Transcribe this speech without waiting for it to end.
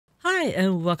Hi,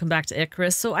 and welcome back to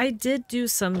Icarus. So I did do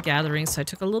some gathering, so I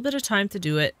took a little bit of time to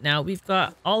do it. Now we've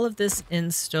got all of this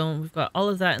in stone. We've got all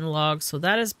of that in logs, so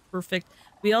that is perfect.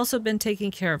 We also been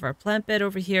taking care of our plant bed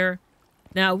over here.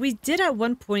 Now, we did at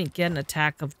one point get an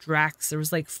attack of Drax. There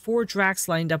was like 4 Drax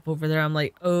lined up over there. I'm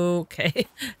like, okay.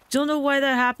 Don't know why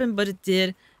that happened, but it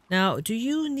did. Now,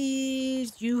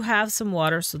 you have some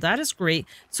water, so that is great.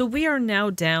 So we are now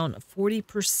down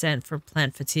 40% for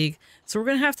plant fatigue. So we're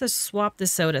going to have to swap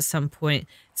this out at some point.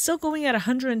 Still going at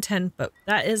 110, but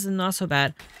that is not so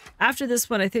bad. After this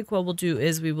one, I think what we'll do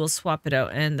is we will swap it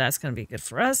out, and that's going to be good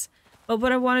for us. But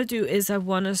what I want to do is I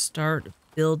want to start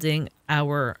building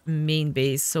our main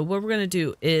base. So what we're going to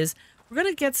do is we're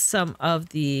going to get some of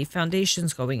the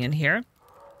foundations going in here.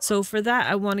 So for that,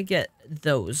 I want to get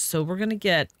those. So we're going to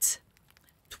get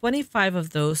 25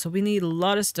 of those. So we need a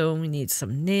lot of stone. We need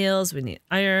some nails. We need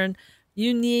iron.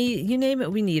 You name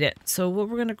it, we need it. So what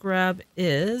we're going to grab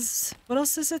is, what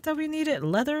else is it that we need it?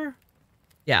 Leather?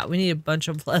 Yeah, we need a bunch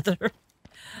of leather.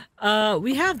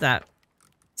 We have that.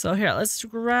 So here, let's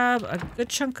grab a good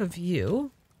chunk of you.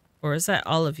 Or is that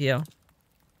all of you?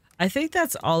 I think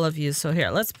that's all of you. So here,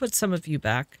 let's put some of you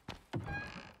back.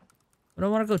 I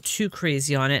don't want to go too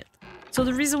crazy on it. So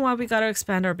the reason why we got to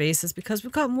expand our base is because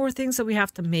we've got more things that we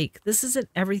have to make. This isn't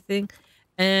everything.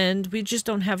 And we just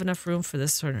don't have enough room for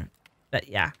this sort of... But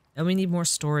yeah. And we need more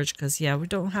storage because, yeah, we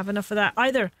don't have enough of that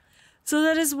either. So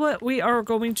that is what we are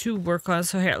going to work on.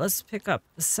 So here, let's pick up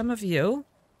some of you.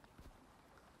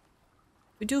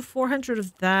 We do 400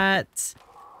 of that.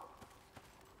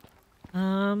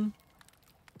 And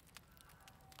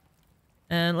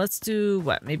let's do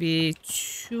what? Maybe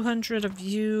 200 of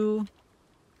you.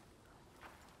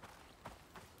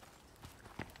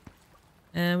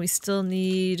 And we still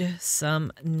need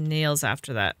some nails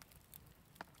after that.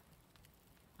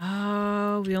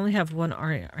 We only have 1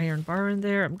 iron bar in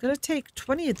there. I'm going to take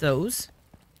 20 of those.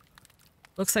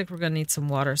 Looks like we're going to need some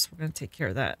water, so we're going to take care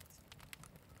of that.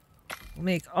 We'll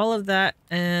make all of that.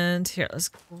 And here, let's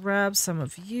grab some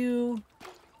of you.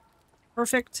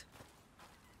 Perfect.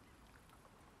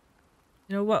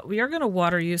 You know what? We are going to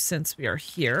water you since we are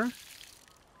here.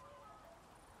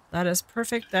 That is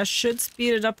perfect. That should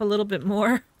speed it up a little bit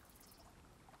more.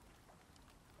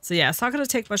 So yeah, it's not going to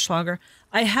take much longer.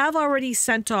 I have already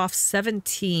sent off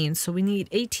 17, so we need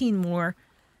 18 more.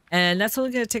 And that's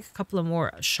only going to take a couple of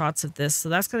more shots of this, so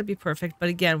that's going to be perfect. But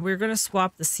again, we're going to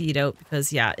swap the seed out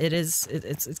because, yeah, it's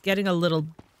getting a little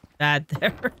bad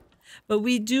there. But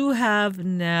we do have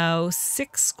now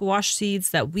 6 squash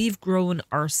seeds that we've grown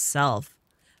ourselves.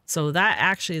 So that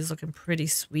actually is looking pretty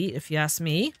sweet, if you ask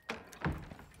me.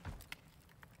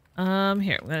 Here, I'm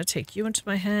going to take you into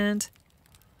my hand.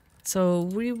 So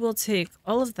we will take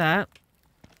all of that.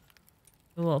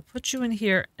 We'll put you in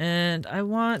here, and I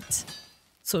want...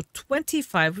 So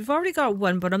 25. We've already got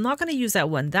 1, but I'm not going to use that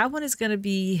one. That one is going to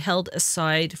be held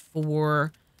aside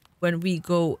for when we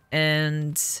go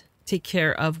and take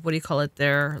care of, what do you call it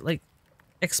there? Like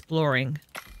exploring.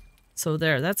 So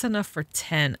there, that's enough for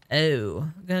 10.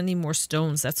 Oh, I'm going to need more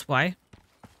stones. That's why.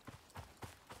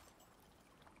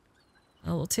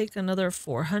 We'll take another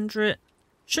 400.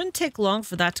 Shouldn't take long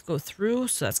for that to go through,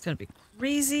 so that's going to be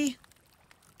crazy.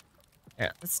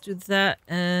 Yeah, let's do that,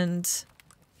 and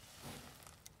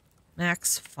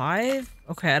max 5.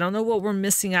 Okay, I don't know what we're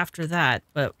missing after that,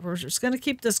 but we're just going to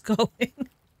keep this going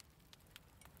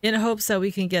in hopes that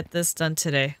we can get this done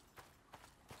today.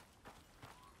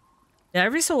 Yeah,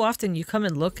 every so often you come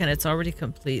and look and it's already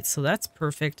complete, so that's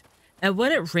perfect. And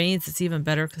when it rains, it's even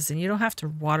better because then you don't have to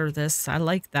water this. I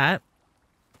like that.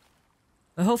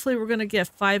 But hopefully we're going to get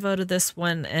 5 out of this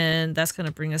one, and that's going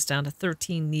to bring us down to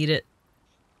 13 needed.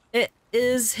 It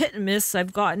is hit and miss.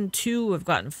 I've gotten 2, I've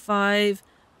gotten 5,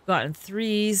 I've gotten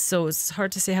 3, so it's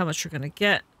hard to say how much you're going to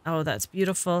get. Oh, that's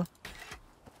beautiful.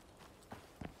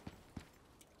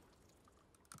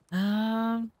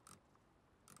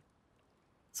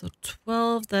 So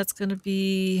 12, that's going to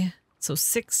be, so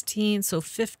 16, so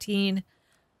 15.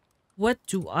 What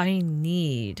do I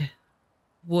need?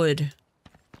 Wood.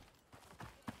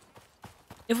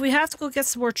 If we have to go get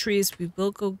some more trees, we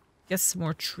will go get some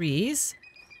more trees.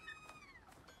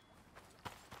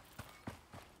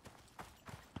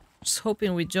 Just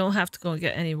hoping we don't have to go and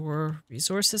get any more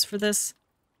resources for this.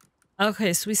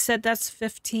 Okay, so we said that's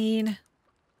 15.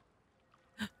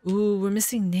 Ooh, we're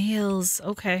missing nails.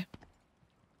 Okay.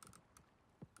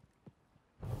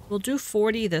 We'll do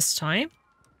 40 this time.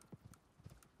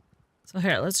 So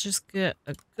here, let's just get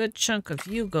a good chunk of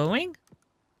you going.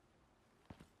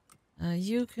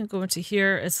 You can go into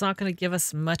here. It's not going to give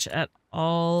us much at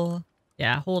all.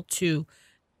 Yeah, hold 2.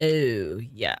 Oh,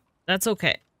 yeah. That's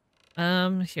okay.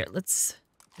 Here, let's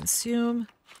consume,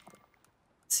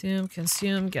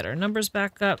 consume, get our numbers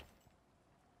back up.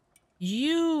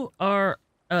 You are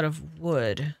out of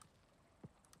wood.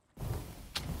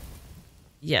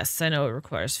 Yes, I know it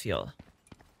requires fuel.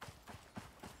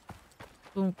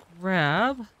 Go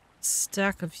grab a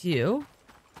stack of you.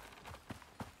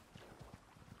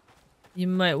 You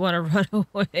might want to run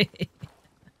away.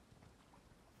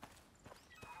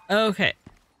 Okay.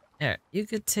 There, you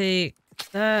could take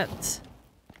that.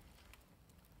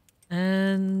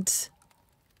 And...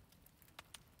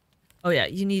 oh yeah,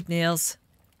 you need nails.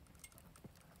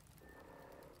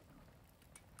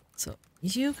 So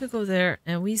you could go there,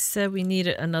 and we said we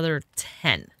needed another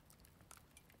 10.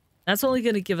 That's only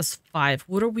going to give us 5.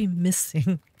 What are we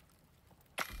missing?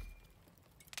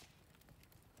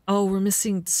 Oh, we're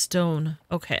missing stone.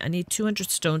 Okay, I need 200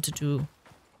 stone to do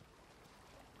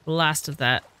the last of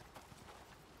that.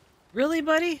 Really,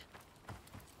 buddy?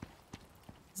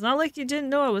 It's not like you didn't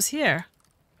know I was here.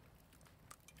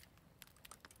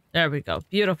 There we go.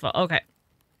 Beautiful. Okay.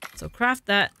 So craft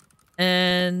that.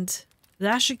 And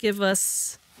that should give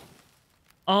us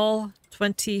all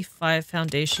 25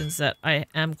 foundations that I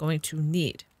am going to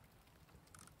need.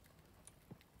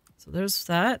 So there's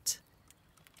that.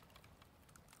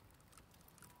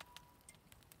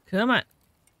 Come on.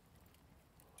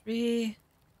 3.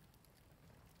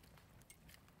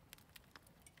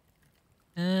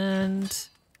 And...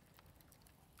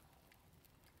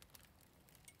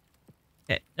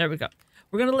 okay, there we go.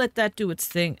 We're going to let that do its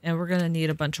thing, and we're going to need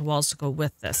a bunch of walls to go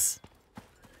with this.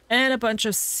 And a bunch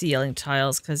of ceiling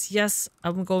tiles, because yes,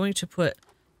 I'm going to put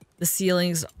the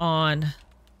ceilings on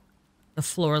the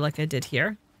floor like I did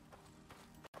here.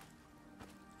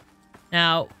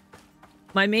 Now,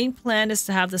 my main plan is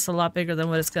to have this a lot bigger than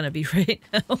what it's going to be right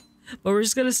now. But we're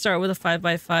just going to start with a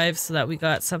 5x5 so that we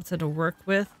got something to work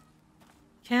with.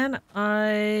 Can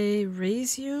I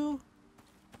raise you?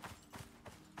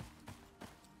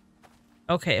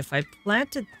 Okay, if I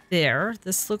plant it there,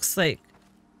 this looks like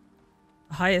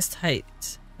the highest height.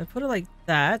 If I put it like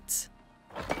that.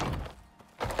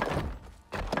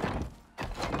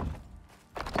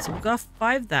 So we've got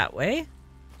 5 that way.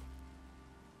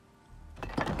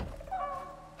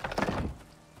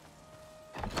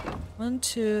 One,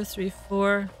 2, 3,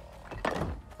 4,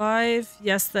 5.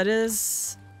 Yes, that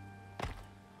is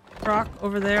rock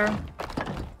over there.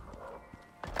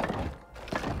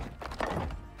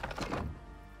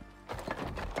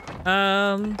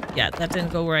 Yeah, that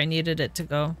didn't go where I needed it to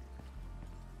go.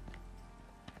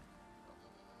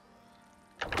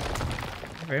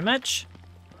 Thank you very much.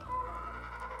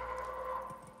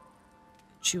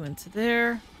 Put you into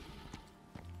there.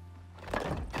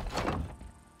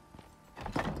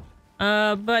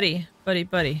 Buddy.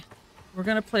 We're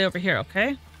gonna play over here,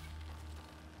 okay?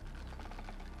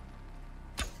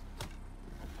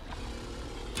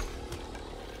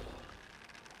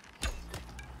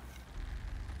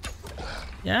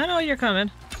 Yeah, I know you're coming.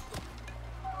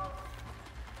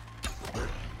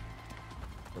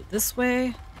 Go this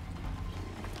way.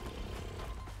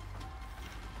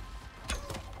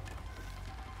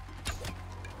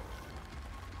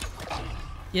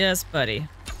 Yes, buddy.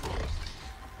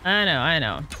 I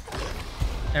know.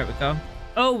 There we go.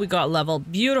 Oh, we got level.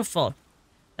 Beautiful.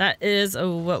 That is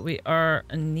what we are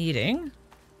needing.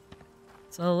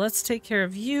 So let's take care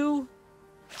of you.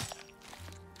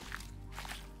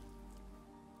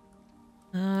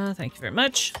 Thank you very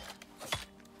much.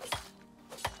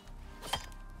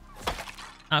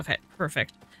 Okay,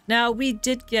 perfect. Now, we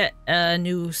did get a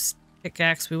new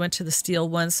pickaxe. We went to the steel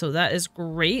one, so that is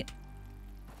great.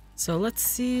 So let's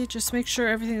see, just make sure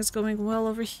everything is going well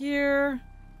over here.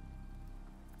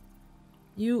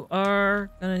 You are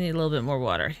gonna need a little bit more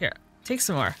water. Here, take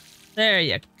some more. There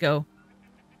you go.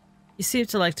 You seem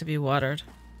to like to be watered.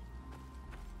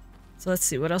 So let's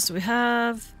see, what else do we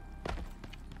have?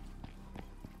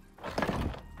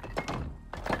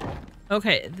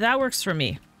 Okay, that works for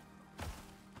me.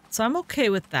 So I'm okay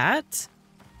with that.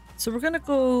 So we're gonna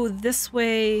go this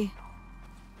way.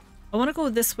 I want to go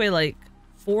this way like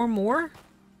 4 more.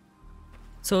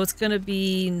 So it's gonna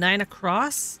be 9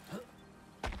 across.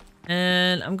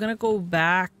 And I'm gonna go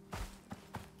back,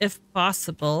 if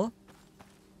possible.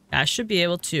 Yeah, I should be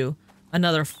able to.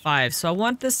 Another 5. So I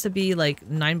want this to be like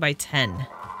 9 by 10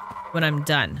 when I'm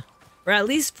done. Or at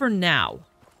least for now.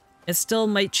 It still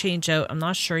might change out. I'm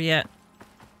not sure yet.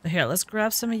 But here, let's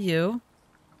grab some of you.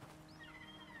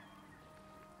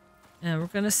 And we're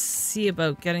gonna see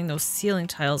about getting those ceiling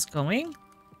tiles going.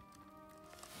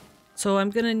 So I'm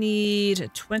gonna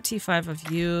need 25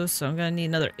 of you. So I'm gonna need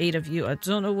another 8 of you. I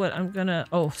don't know what I'm gonna...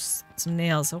 oh, some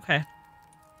nails. Okay.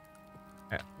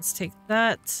 Alright, let's take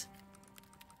that.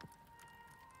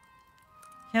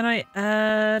 Can I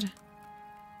add...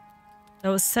 That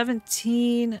was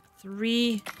 17,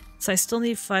 3. So I still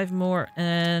need 5 more,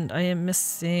 and I am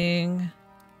missing...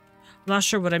 I'm not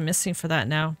sure what I'm missing for that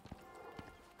now.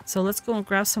 So let's go and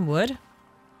grab some wood.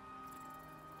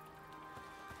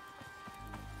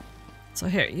 So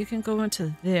here, you can go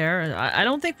into there. I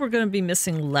don't think we're going to be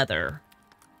missing leather.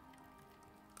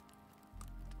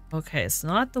 Okay, it's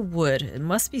not the wood. It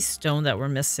must be stone that we're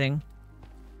missing.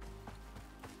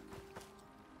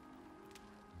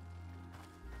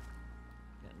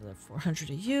 Get another 400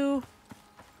 of you.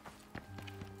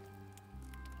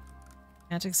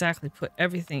 Can't exactly put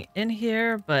everything in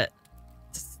here, but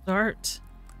to start...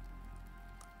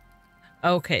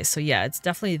 Okay, so yeah, it's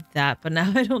definitely that, but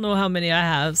now I don't know how many I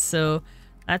have, so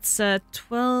that's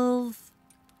 12,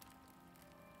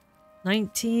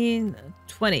 19,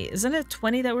 20. Isn't it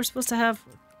 20 that we're supposed to have?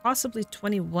 Possibly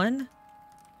 21?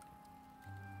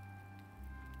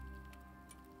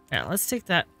 Yeah, let's take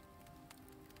that.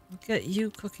 We'll get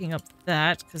you cooking up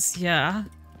that, because yeah.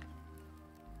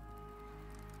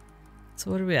 So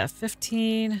what do we have?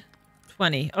 15,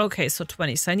 20. Okay, so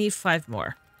 20. So I need 5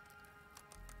 more.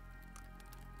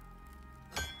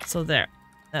 So there.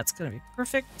 That's going to be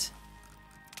perfect.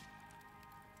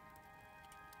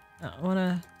 Now I want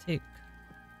to take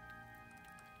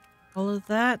all of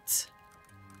that.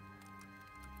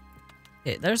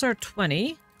 Okay, there's our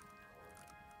 20.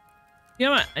 You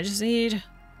know what? I just need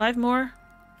 5 more.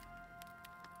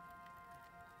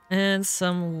 And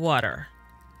some water.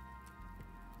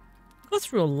 I go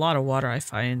through a lot of water, I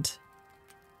find.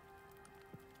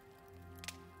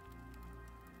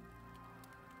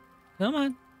 Come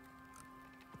on.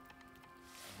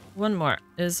 1 more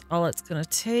is all it's gonna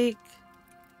take.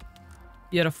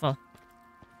 Beautiful.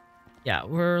 Yeah,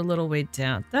 we're a little way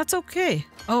down. That's okay.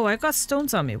 Oh, I got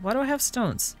stones on me. Why do I have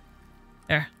stones?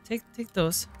 There, take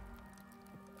those.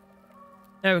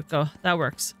 There we go. That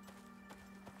works.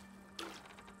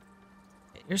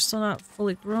 Okay, you're still not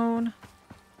fully grown.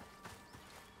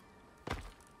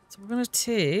 So we're gonna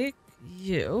take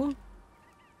you.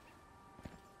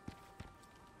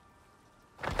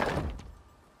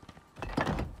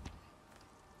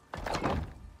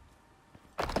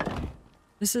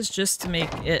 This is just to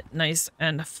make it nice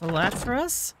and flat for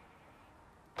us.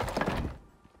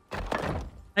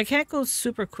 I can't go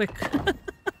super quick.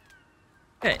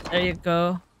 Okay, there you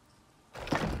go.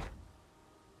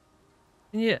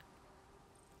 Yeah.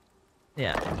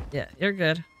 Yeah, you're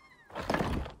good.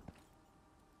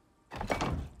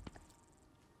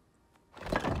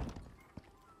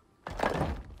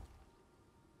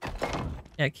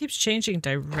 Yeah, it keeps changing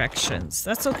directions.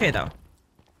 That's okay though.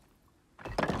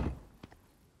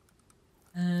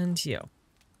 And you.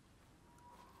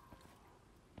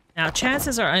 Now,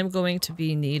 chances are I'm going to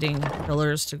be needing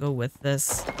pillars to go with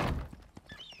this.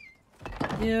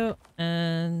 You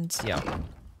and you.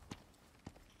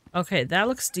 Okay, that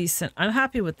looks decent. I'm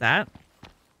happy with that.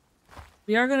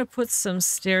 We are going to put some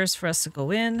stairs for us to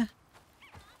go in.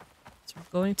 So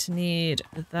we're going to need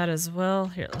that as well.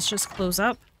 Here, let's just close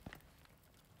up.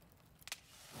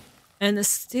 And the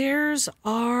stairs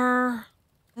are...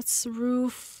 That's the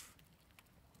roof.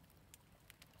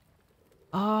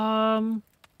 I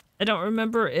don't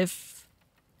remember if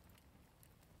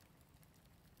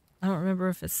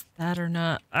it's that or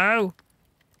not. Oh!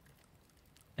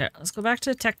 There, let's go back to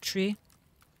the tech tree.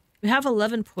 We have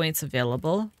 11 points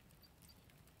available.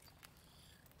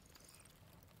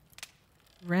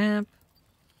 Ramp.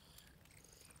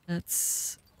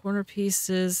 That's corner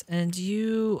pieces. And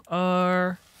you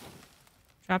are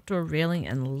trapdoor, railing,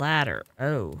 and ladder.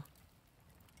 Oh.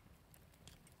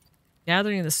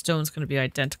 Gathering the stone is going to be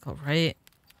identical, right?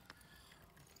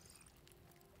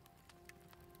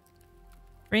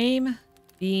 Frame,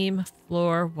 beam,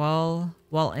 floor,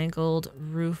 wall angled,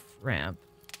 roof, ramp.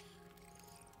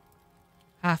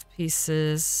 Half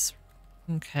pieces.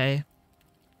 Okay.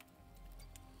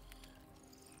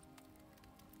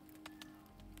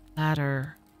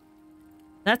 Ladder.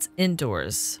 That's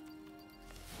indoors.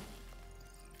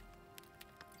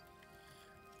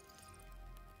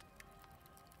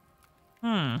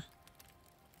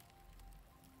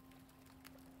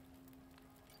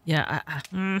 Yeah,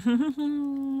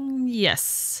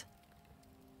 yes.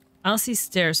 I don't see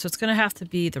stairs, so it's going to have to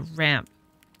be the ramp.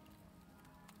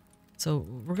 So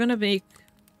we're going to make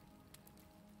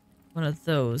one of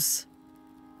those.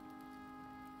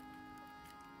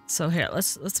 So here,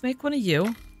 let's make one of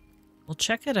you. We'll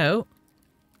check it out.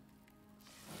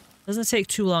 Doesn't take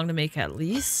too long to make at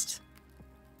least.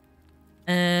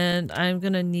 And I'm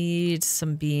going to need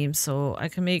some beams, so I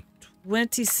can make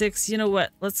 26. You know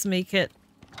what? Let's make it.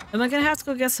 Am I gonna have to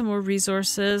go get some more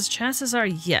resources? Chances are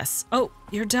yes. Oh,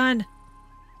 you're done.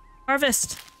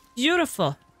 Harvest.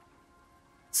 Beautiful.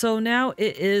 So now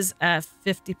it is at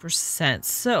 50%.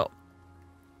 So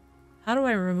how do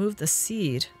I remove the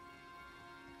seed?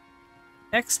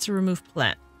 X to remove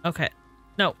plant. Okay.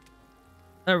 No.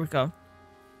 There we go.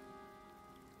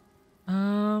 I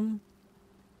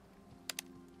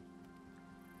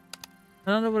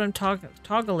don't know what I'm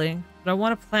toggling, but I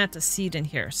want to plant a seed in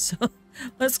here. So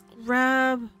let's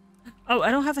grab... Oh,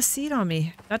 I don't have a seed on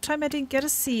me. That time I didn't get a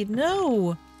seed.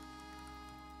 No!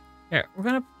 Here, we're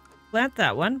going to plant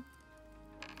that one.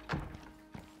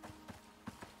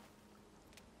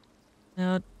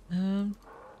 Now,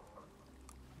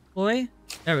 boy.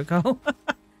 There we go.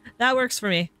 That works for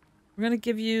me. We're going to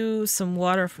give you some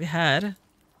water if we had.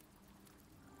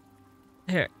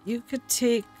 Here, you could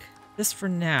take this for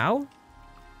now.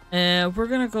 And we're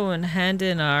going to go and hand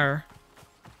in our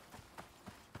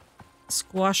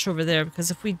squash over there,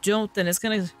 because if we don't, then it's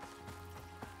going to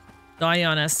die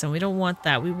on us, and we don't want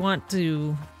that. We want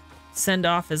to send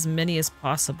off as many as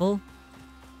possible.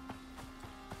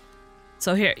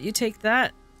 So here, you take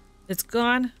that. It's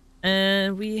gone.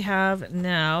 And we have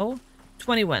now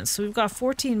 21. So we've got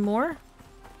 14 more.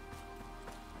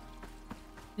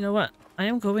 You know what? I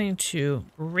am going to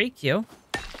break you,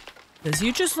 because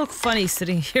you just look funny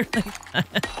sitting here like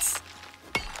that.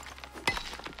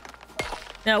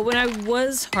 Now, when I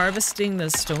was harvesting the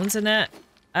stones in it,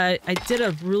 I did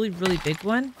a really, really big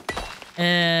one.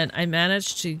 And I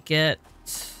managed to get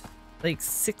like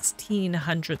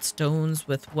 1,600 stones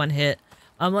with one hit.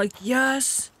 I'm like,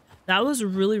 yes! That was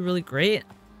really, really great.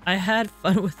 I had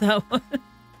fun with that one.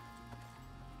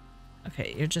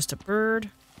 Okay, you're just a bird.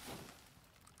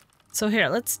 So here,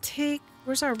 let's take...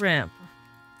 Where's our ramp?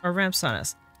 Our ramp's on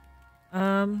us.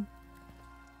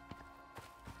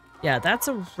 Yeah, that's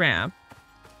a ramp.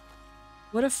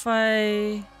 What if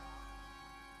I...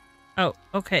 Oh,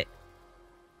 okay.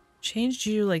 Changed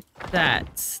you like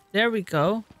that. There we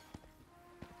go.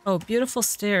 Oh, beautiful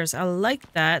stairs. I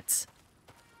like that.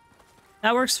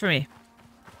 That works for me.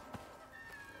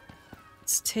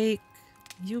 Let's take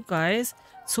you guys.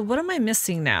 So what am I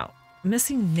missing now? I'm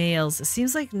missing nails. It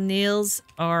seems like nails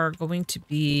are going to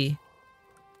be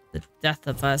the death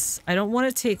of us. I don't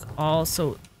want to take all,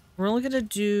 so we're only going to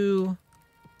do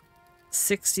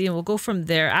 60 and we'll go from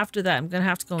there. After that, I'm going to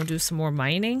have to go and do some more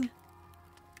mining.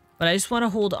 But I just want to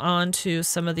hold on to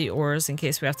some of the ores in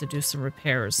case we have to do some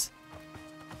repairs.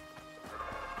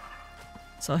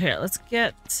 So here, let's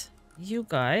get you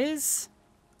guys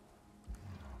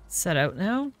set out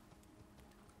now.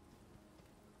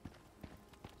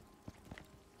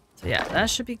 So yeah, that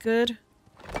should be good.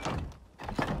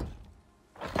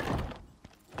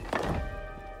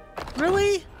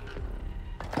 Really?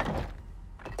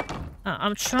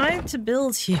 I'm trying to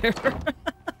build here.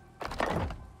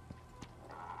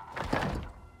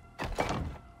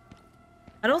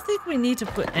 I don't think we need to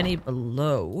put any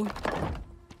below.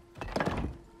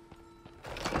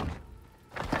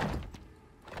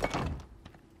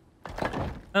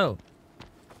 Oh.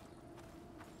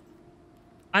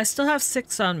 I still have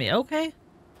 6 on me. Okay.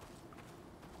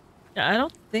 Yeah, I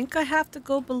don't think I have to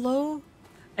go below.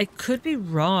 I could be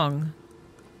wrong.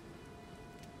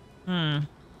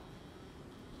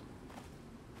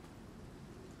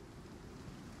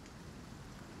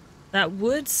 That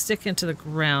would stick into the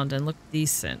ground and look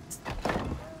decent.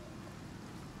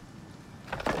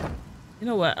 You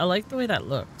know what? I like the way that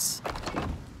looks.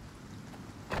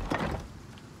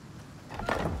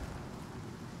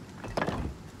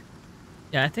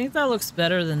 Yeah, I think that looks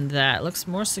better than that. It looks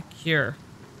more secure.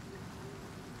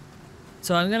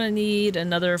 So I'm gonna need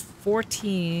another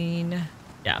 14.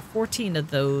 Yeah, 14 of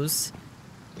those.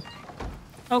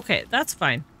 Okay, that's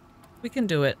fine. We can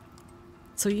do it.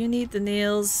 So you need the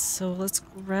nails, so let's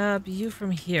grab you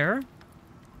from here.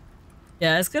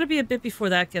 Yeah, it's gonna be a bit before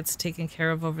that gets taken care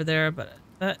of over there, but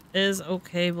that is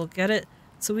okay. We'll get it.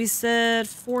 So we said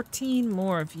 14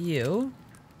 more of you.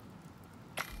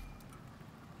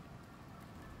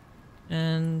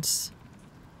 And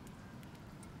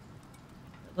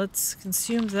let's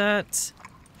consume that.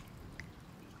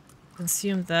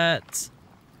 Consume that.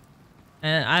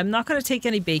 And I'm not going to take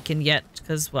any bacon yet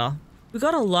because, well, we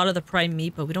got a lot of the prime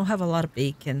meat, but we don't have a lot of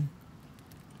bacon.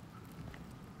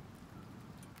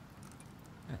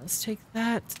 All right, let's take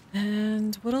that.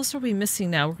 And what else are we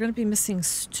missing now? We're going to be missing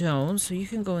stone, so you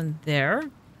can go in there.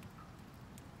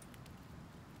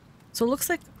 So it looks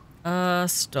like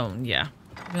stone, yeah.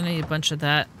 I'm gonna need a bunch of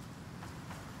that.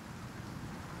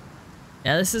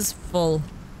 Yeah, this is full.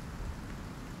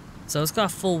 So it's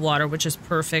got full water, which is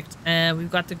perfect. And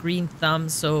we've got the green thumb,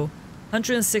 so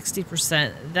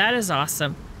 160%. That is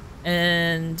awesome.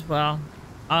 And, well,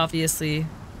 obviously,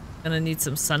 gonna need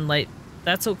some sunlight.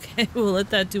 That's okay. We'll let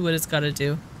that do what it's gotta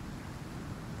do.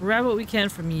 Grab what we can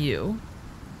from you.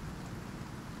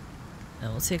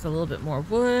 And we'll take a little bit more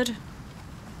wood.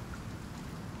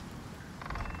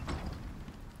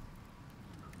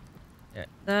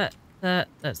 There,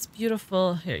 that's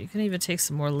beautiful. Here, you can even take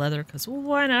some more leather, because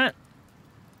why not?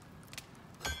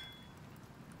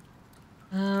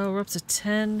 We're up to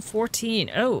 10,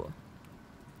 14. Oh.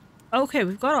 Okay,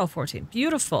 we've got all 14.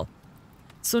 Beautiful.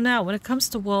 So now, when it comes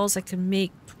to walls, I can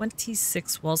make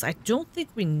 26 walls. I don't think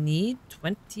we need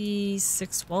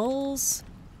 26 walls.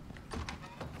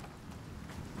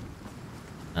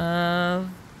 5,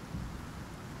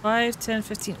 10,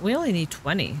 15. We only need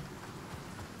 20.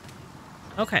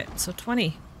 Okay, so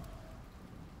 20.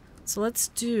 So let's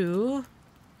do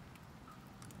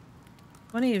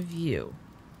 20 of you.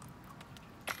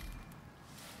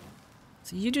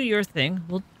 So you do your thing.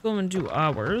 We'll go and do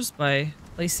ours by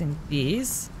placing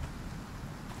these.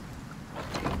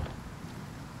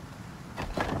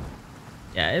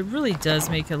 Yeah, it really does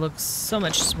make it look so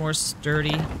much more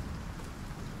sturdy.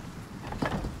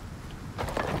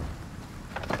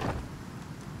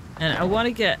 And I want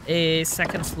to get a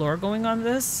second floor going on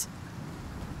this.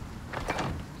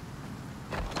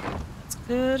 That's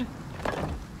good.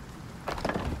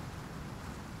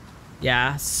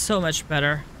 Yeah, so much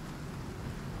better.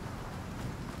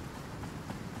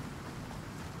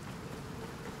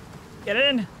 Get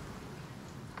in.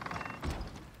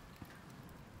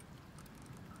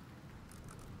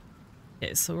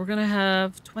 Okay, so we're gonna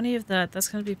have 20 of that. That's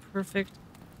gonna be perfect.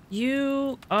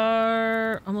 You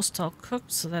are almost all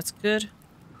cooked, so that's good.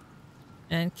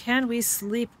 And can we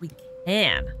sleep? We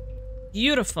can.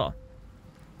 Beautiful.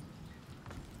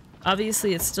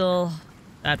 Obviously, it's still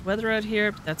bad weather out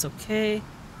here, but that's okay.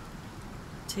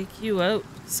 Take you out,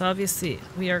 because obviously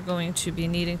we are going to be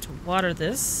needing to water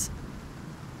this.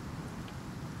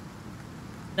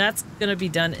 That's gonna be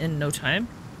done in no time.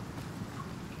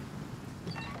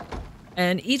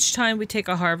 And each time we take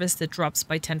a harvest, it drops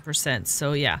by 10%.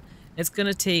 So yeah, it's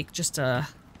gonna take just a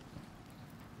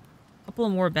couple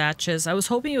of more batches. I was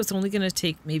hoping it was only gonna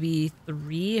take maybe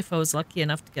 3 if I was lucky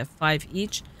enough to get 5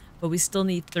 each, but we still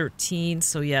need 13.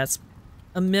 So yeah, it's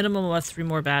a minimum of 3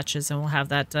 more batches and we'll have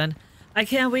that done. I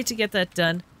can't wait to get that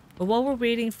done. But while we're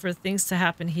waiting for things to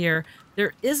happen here,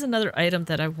 there is another item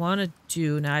that I want to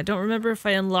do. Now, I don't remember if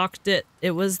I unlocked it.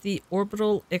 It was the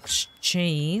orbital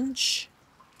exchange.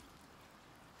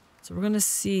 So we're going to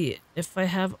see if I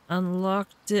have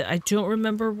unlocked it. I don't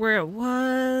remember where it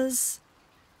was.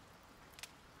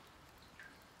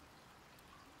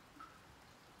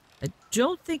 I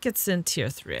don't think it's in tier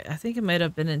 3. I think it might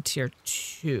have been in tier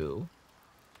 2.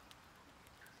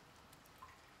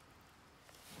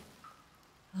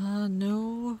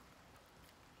 No.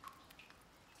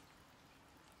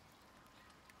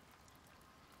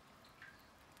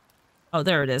 Oh,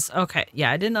 there it is. Okay.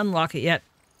 Yeah, I didn't unlock it yet.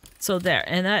 So there.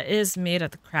 And that is made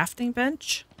at the crafting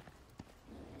bench.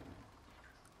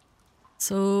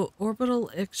 So, orbital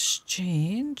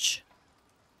exchange.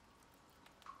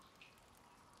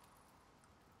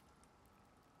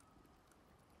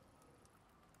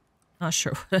 Not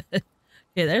sure what it is.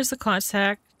 Okay, there's the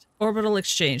contact. Orbital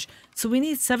exchange. So we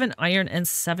need 7 iron and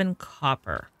 7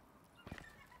 copper.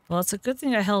 Well, it's a good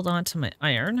thing I held on to my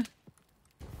iron.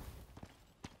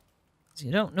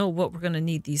 You don't know what we're going to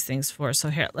need these things for. So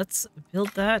here, let's build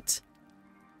that.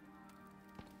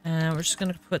 And we're just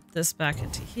going to put this back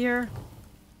into here.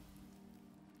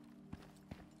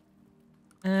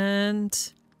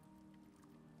 And...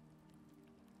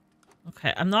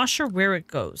 okay, I'm not sure where it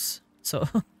goes. So...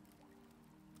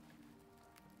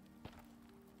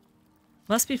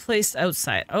 must be placed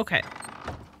outside. Okay.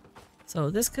 So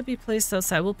this could be placed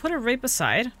outside. We'll put it right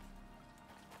beside.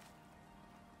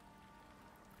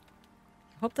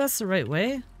 Hope that's the right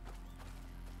way.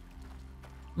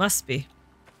 Must be.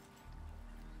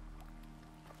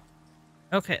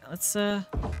 Okay, let's there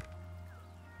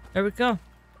we go.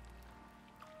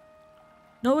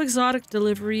 No exotic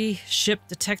delivery ship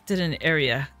detected in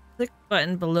area. Click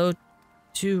button below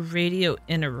to radio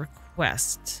in a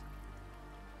request.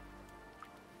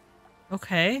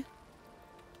 Okay.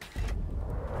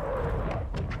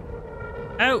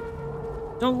 Out!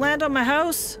 Don't land on my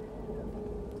house!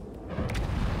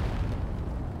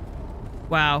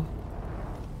 Wow.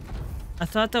 I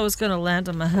thought that was gonna land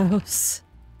on my house.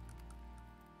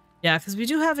 Yeah, because we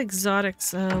do have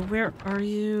exotics. Where are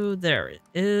you? There it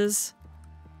is.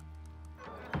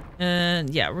 And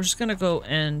yeah, we're just gonna go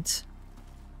and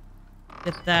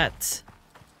Get that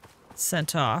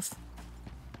sent off.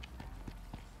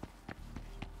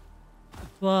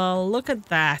 Well, look at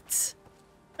that.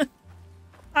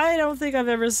 I don't think I've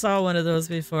ever saw one of those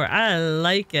before. I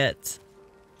like it.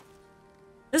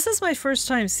 This is my first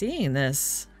time seeing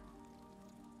this.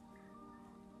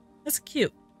 That's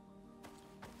cute.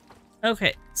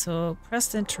 Okay, so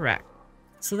press interact.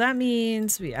 So that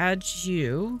means we add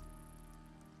you.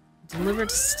 Deliver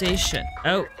to station.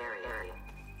 Oh.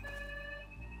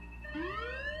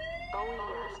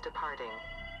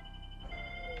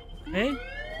 Okay.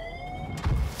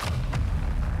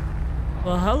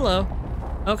 Well, hello.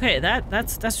 Okay,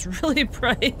 that's really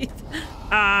bright.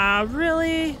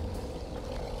 Really?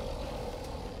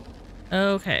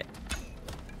 Okay.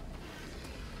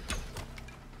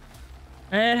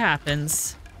 It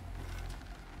happens.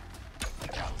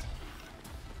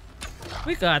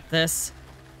 We got this.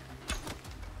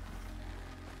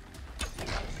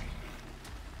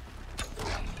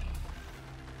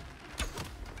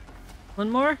 One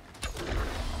more?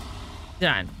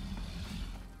 Done.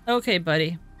 Okay,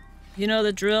 buddy. You know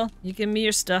the drill. You give me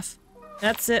your stuff.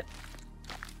 That's it.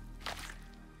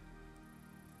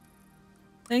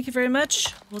 Thank you very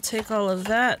much. We'll take all of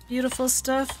that beautiful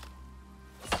stuff.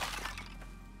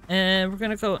 And we're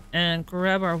gonna go and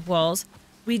grab our walls.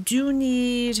 We do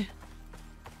need...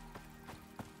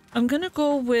 I'm gonna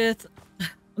go with... I'm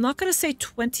not gonna say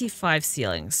 25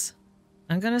 ceilings.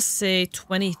 I'm gonna say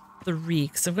 23,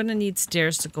 because I'm gonna need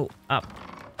stairs to go up.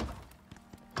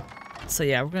 So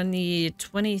yeah, we're gonna need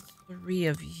 23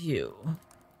 of you.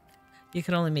 You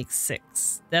can only make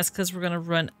 6. That's because we're gonna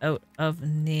run out of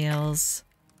nails.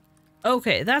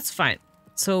 Okay, that's fine.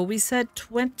 So we said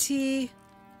 20...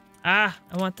 I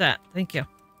want that. Thank you.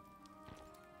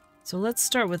 So let's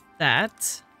start with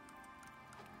that.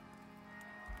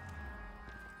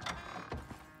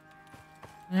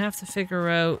 I have to figure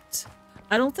out...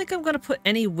 I don't think I'm going to put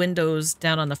any windows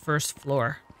down on the first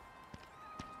floor.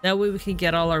 That way we can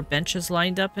get all our benches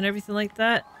lined up and everything like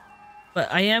that.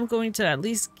 But I am going to at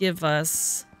least give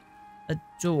us a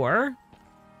door.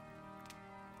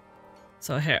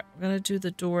 So here, we're going to do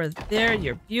the door there.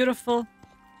 You're beautiful.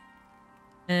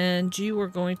 And you are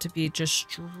going to be just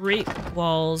straight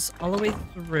walls all the way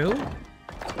through.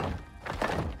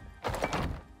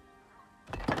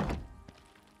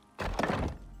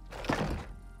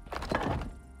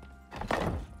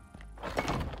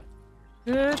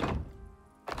 Good.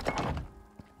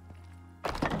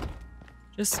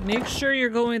 Just make sure you're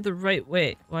going the right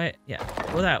way. Why? Yeah,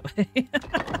 go that way.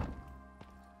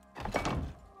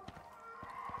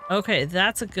 Okay,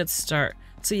 that's a good start.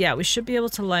 So yeah, we should be able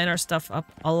to line our stuff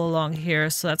up all along here.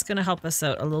 So that's going to help us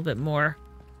out a little bit more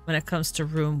when it comes to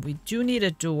room. We do need a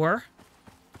door.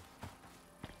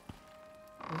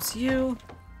 There's you.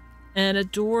 And a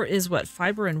door is what?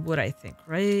 Fiber and wood, I think,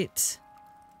 right?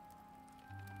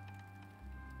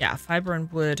 Yeah, fiber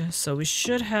and wood. So we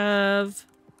should have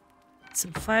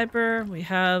some fiber. We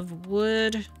have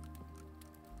wood.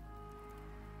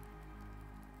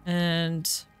 And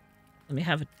let me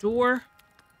have a door.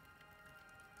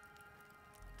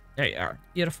 There you are.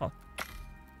 Beautiful.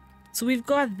 So we've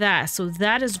got that. So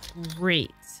that is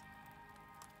great.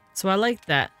 So I like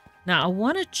that. Now I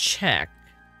want to check.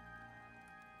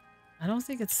 I don't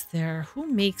think it's there. Who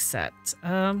makes that?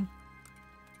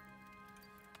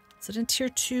 Is it in tier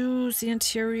 2? Is the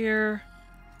interior?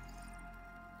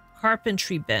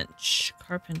 Carpentry bench.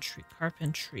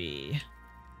 Carpentry.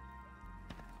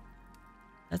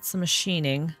 That's the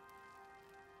machining.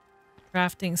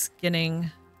 Crafting,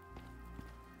 skinning.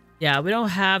 Yeah, we don't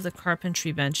have the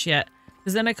carpentry bench yet.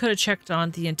 Because then I could have checked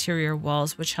on the interior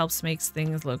walls, which helps makes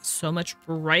things look so much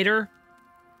brighter.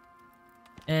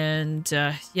 And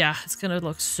yeah, it's going to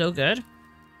look so good.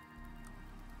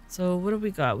 So what do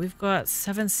we got? We've got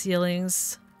 7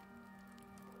 ceilings.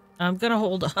 I'm going to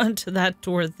hold on to that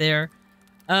door there.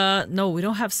 No, we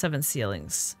don't have 7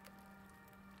 ceilings.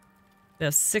 We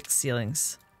have 6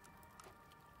 ceilings.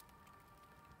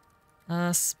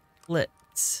 Split.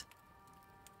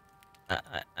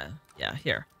 Yeah,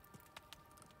 here.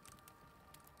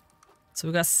 So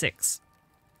we got 6.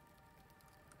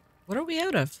 What are we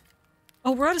out of?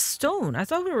 Oh, we're out of stone. I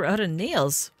thought we were out of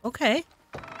nails. Okay.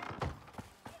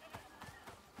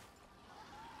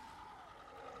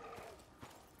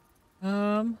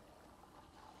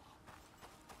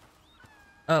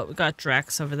 Oh, we got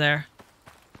Drax over there.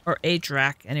 Or a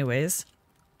Drac, anyways.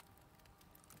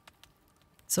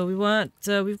 So we want,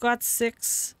 we've got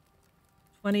 6,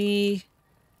 20,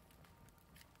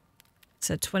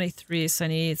 said 23, so I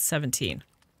need 17.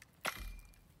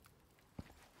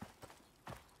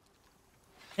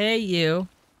 Hey, you.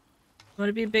 Want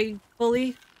to be a big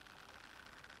bully?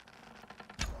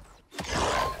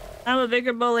 I'm a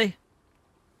bigger bully.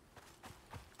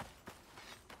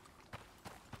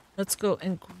 Let's go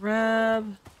and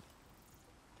grab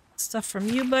stuff from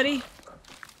you, buddy.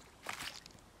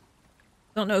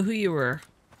 Don't know who you were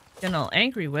getting all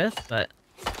angry with, but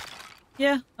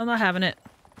yeah, I'm not having it.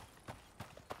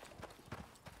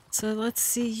 So let's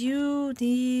see, you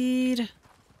need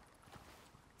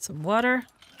some water.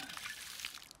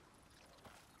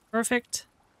 Perfect.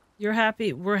 You're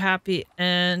happy, we're happy,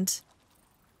 and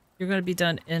you're going to be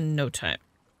done in no time.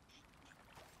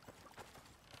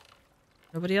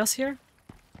 Nobody else here?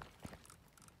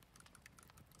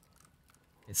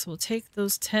 Okay, so we'll take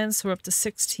those 10, so we're up to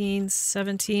 16,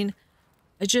 17.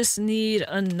 I just need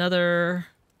another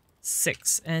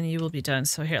 6, and you will be done.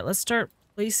 So here, let's start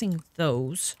placing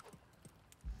those.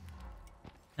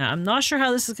 Now, I'm not sure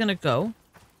how this is going to go.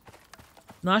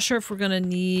 Not sure if we're going to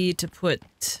need to put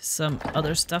some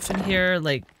other stuff in here,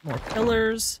 like more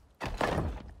pillars.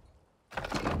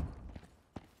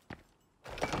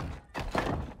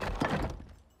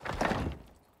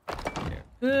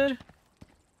 Good.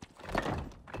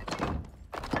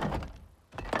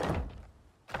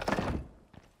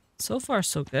 So far,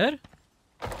 so good.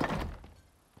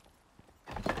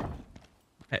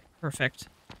 Okay, perfect.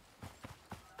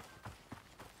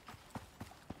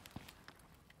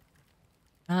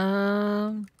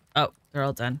 Oh, they're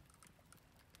all done.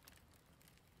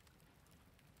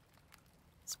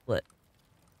 Split.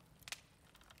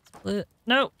 Split.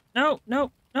 No, no,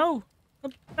 no, no.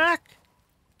 Come back.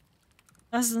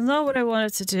 That's not what I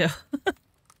wanted to do.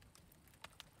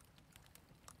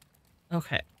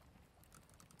 Okay.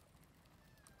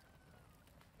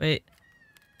 Wait.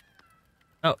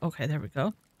 Oh, okay, there we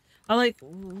go. I'm like,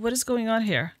 what is going on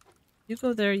here? You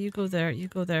go there, you go there, you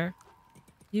go there.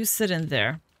 You sit in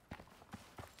there.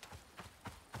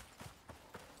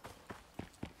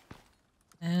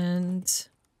 And...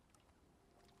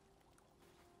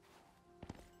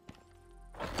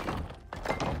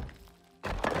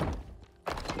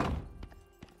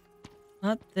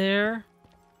 not there.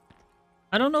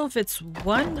 I don't know if it's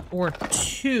 1 or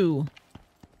 2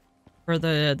 for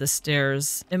the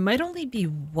stairs. It might only be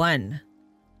 1.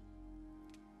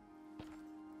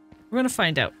 We're gonna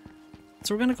find out.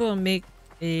 So we're gonna go and make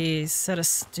a set of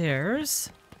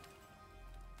stairs.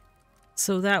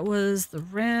 So that was the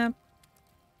ramp.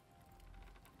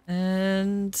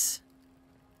 And...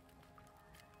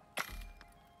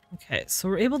 okay, so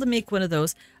we're able to make one of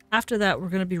those. After that, we're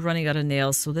going to be running out of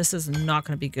nails, so this is not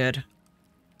going to be good.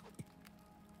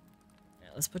 Yeah,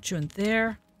 let's put you in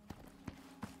there.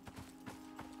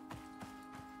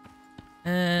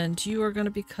 And you are going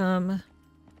to become a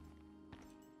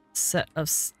set of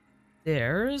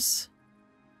stairs.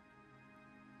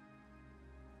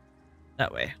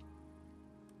 That way.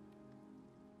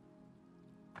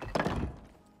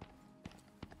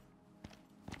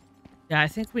 Yeah, I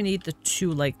think we need the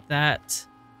 2 like that.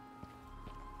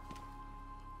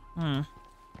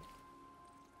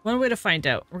 One way to find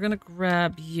out. We're gonna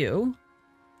grab you.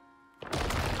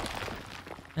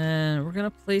 And we're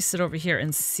gonna place it over here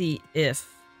and see if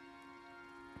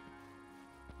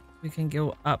we can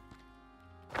go up.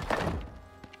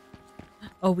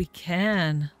 Oh, we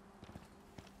can.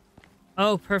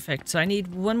 Oh, perfect. So I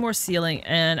need 1 more ceiling,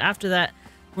 and after that,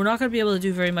 we're not gonna be able to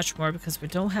do very much more because we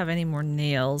don't have any more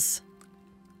nails.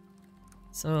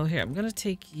 So here, I'm gonna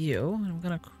take you, and I'm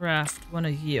gonna craft 1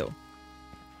 of you.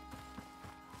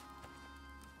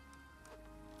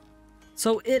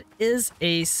 So it is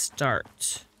a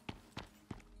start.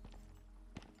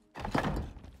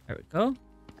 There we go.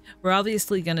 We're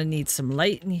obviously gonna need some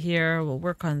light in here. We'll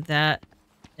work on that.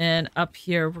 And up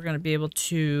here, we're gonna be able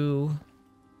to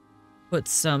put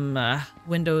some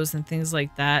windows and things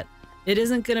like that. It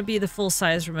isn't going to be the full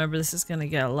size. Remember, this is going to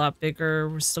get a lot bigger.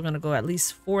 We're still going to go at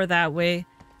least 4 that way.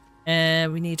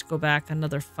 And we need to go back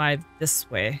another 5 this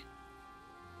way.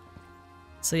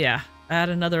 So yeah, add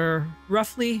another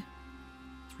roughly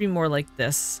 3 more like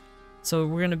this. So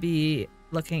we're going to be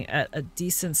looking at a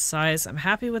decent size. I'm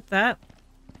happy with that.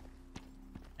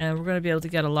 And we're going to be able to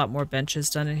get a lot more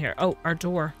benches done in here. Oh, our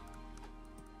door.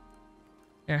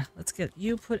 Here, let's get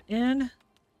you put in.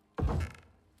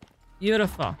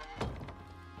 Beautiful.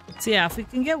 So yeah, if we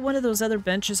can get one of those other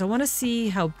benches, I want to see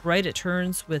how bright it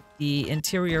turns with the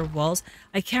interior walls.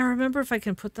 I can't remember if I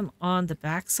can put them on the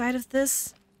back side of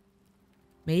this.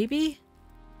 Maybe?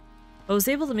 If I was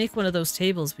able to make one of those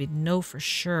tables, we'd know for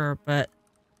sure, but...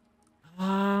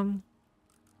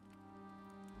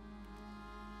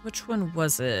 which one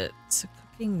was it?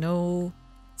 Cooking? No.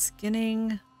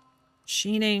 Skinning?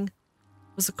 Sheening?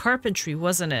 was a carpentry,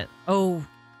 wasn't it? Oh,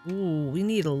 ooh, we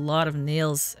need a lot of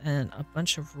nails and a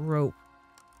bunch of rope.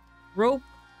 Rope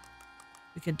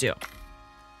we could do.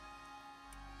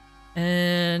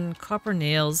 And copper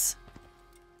nails.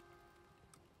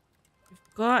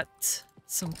 We've got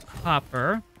some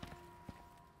copper.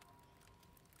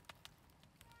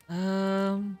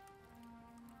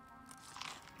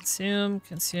 Consume.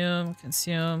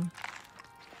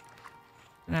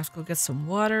 Gonna have to go get some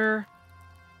water.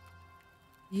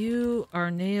 You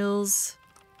are nails.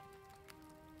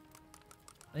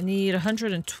 I need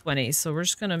 120, so we're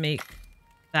just gonna make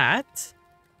that.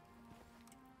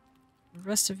 The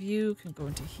rest of you can go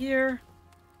into here.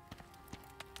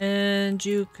 And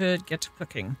you could get to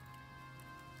cooking.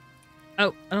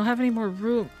 Oh, I don't have any more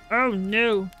room. Oh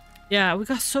no. Yeah, we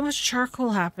got so much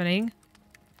charcoal happening.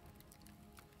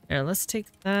 Here, let's take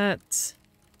that.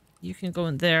 You can go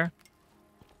in there.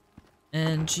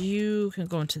 And you can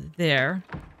go into there.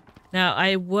 Now,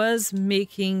 I was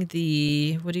making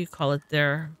the... What do you call it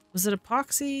there? Was it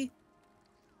epoxy?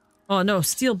 Oh, no,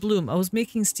 steel bloom. I was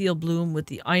making steel bloom with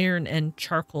the iron and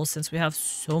charcoal since we have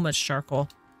so much charcoal.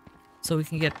 So we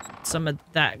can get some of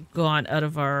that gone out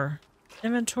of our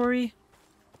inventory.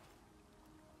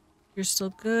 You're still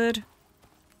good.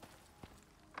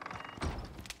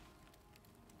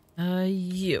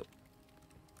 You.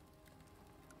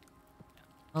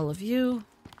 All of you.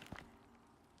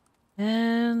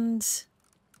 And...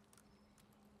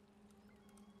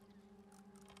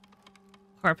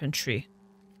 carpentry.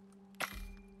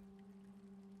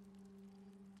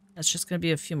 That's just going to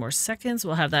be a few more seconds.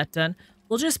 We'll have that done.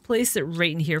 We'll just place it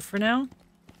right in here for now.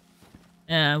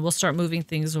 And we'll start moving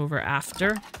things over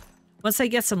after. Once I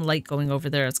get some light going over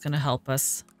there, it's going to help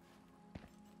us.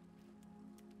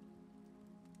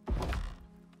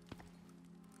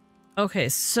 Okay,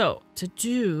 so to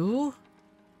do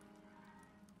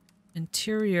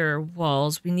interior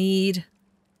walls, we need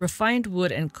refined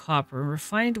wood and copper.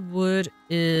 Refined wood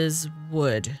is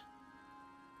wood.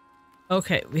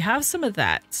 Okay, we have some of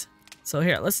that. So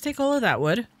here, let's take all of that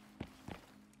wood.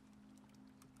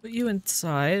 Put you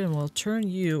inside and we'll turn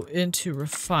you into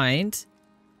refined.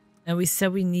 And we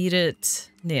said we needed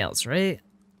nails, right?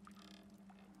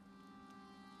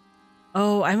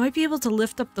 Oh, I might be able to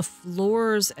lift up the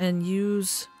floors and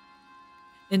use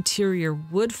interior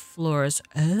wood floors.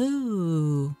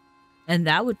 Oh. And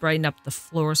that would brighten up the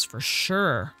floors for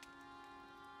sure.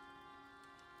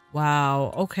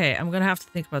 Wow. Okay, I'm going to have to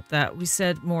think about that. We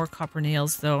said more copper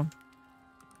nails, though.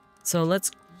 So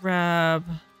let's grab...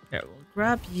 Here, we'll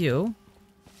grab you.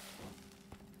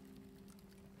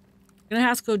 Gonna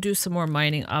have to go do some more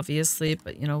mining, obviously.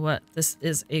 But you know what? This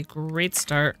is a great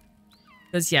start.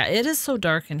 Because, yeah, it is so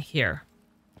dark in here.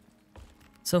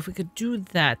 So if we could do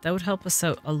that, that would help us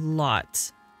out a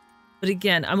lot. But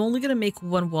again, I'm only going to make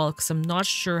one wall because I'm not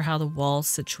sure how the wall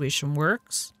situation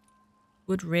works.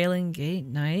 Wood railing gate,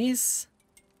 nice.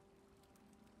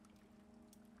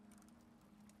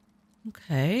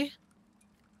 Okay.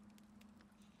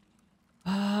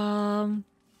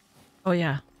 Oh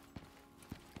yeah.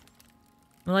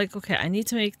 I'm like, okay, I need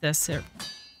to make this here.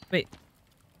 Wait.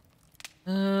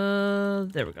 There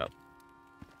we go.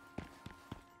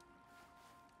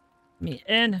 Me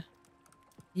in.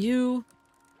 You.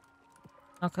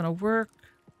 Not gonna work.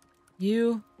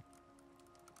 You.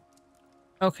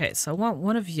 Okay, so I want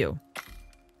one of you.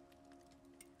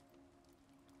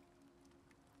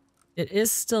 It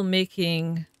is still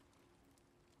making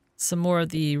some more of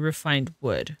the refined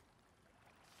wood.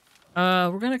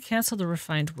 We're gonna cancel the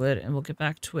refined wood and we'll get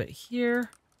back to it here.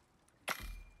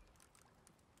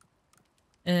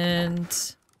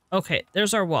 And okay,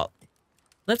 there's our wall.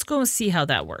 Let's go and see how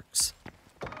that works.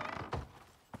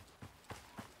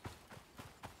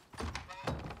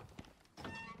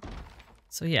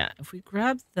 So yeah, if we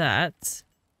grab that.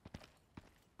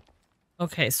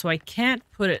 Okay, so I can't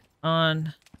put it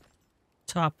on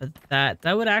top of that.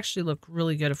 That would actually look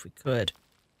really good if we could.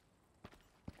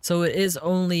 So it is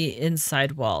only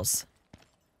inside walls.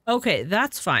 Okay,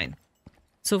 that's fine.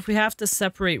 So if we have to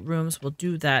separate rooms, we'll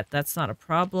do that. That's not a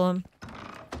problem.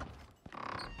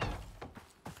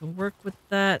 I can work with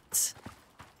that.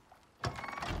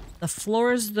 The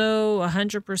floors, though,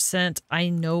 100%, I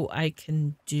know I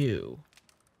can do.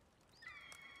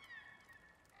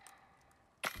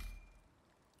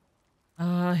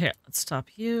 Here, let's stop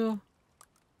you.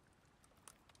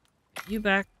 You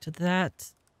back to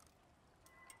that.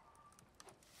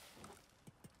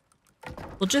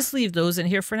 We'll just leave those in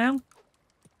here for now.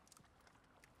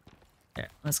 Here,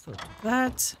 let's go to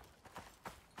that.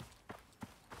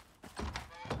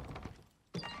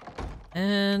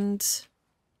 And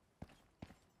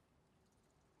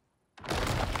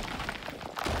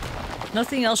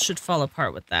Nothing else should fall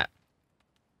apart with that.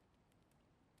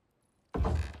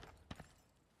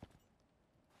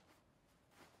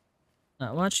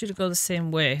 I want you to go the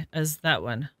same way as that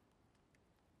one.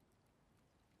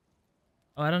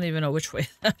 Oh, I don't even know which way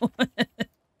that one.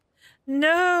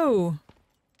 No!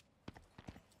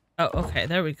 Oh, okay,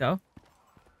 there we go.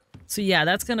 So yeah,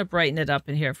 that's going to brighten it up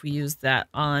in here if we use that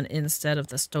on instead of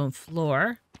the stone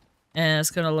floor. And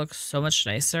it's going to look so much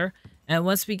nicer. And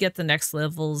once we get the next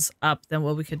levels up, then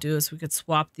what we could do is we could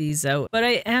swap these out. But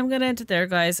I am going to end it there,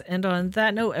 guys. And on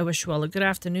that note, I wish you all a good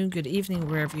afternoon, good evening,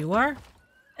 wherever you are.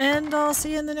 And I'll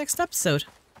see you in the next episode.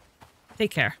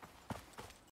 Take care.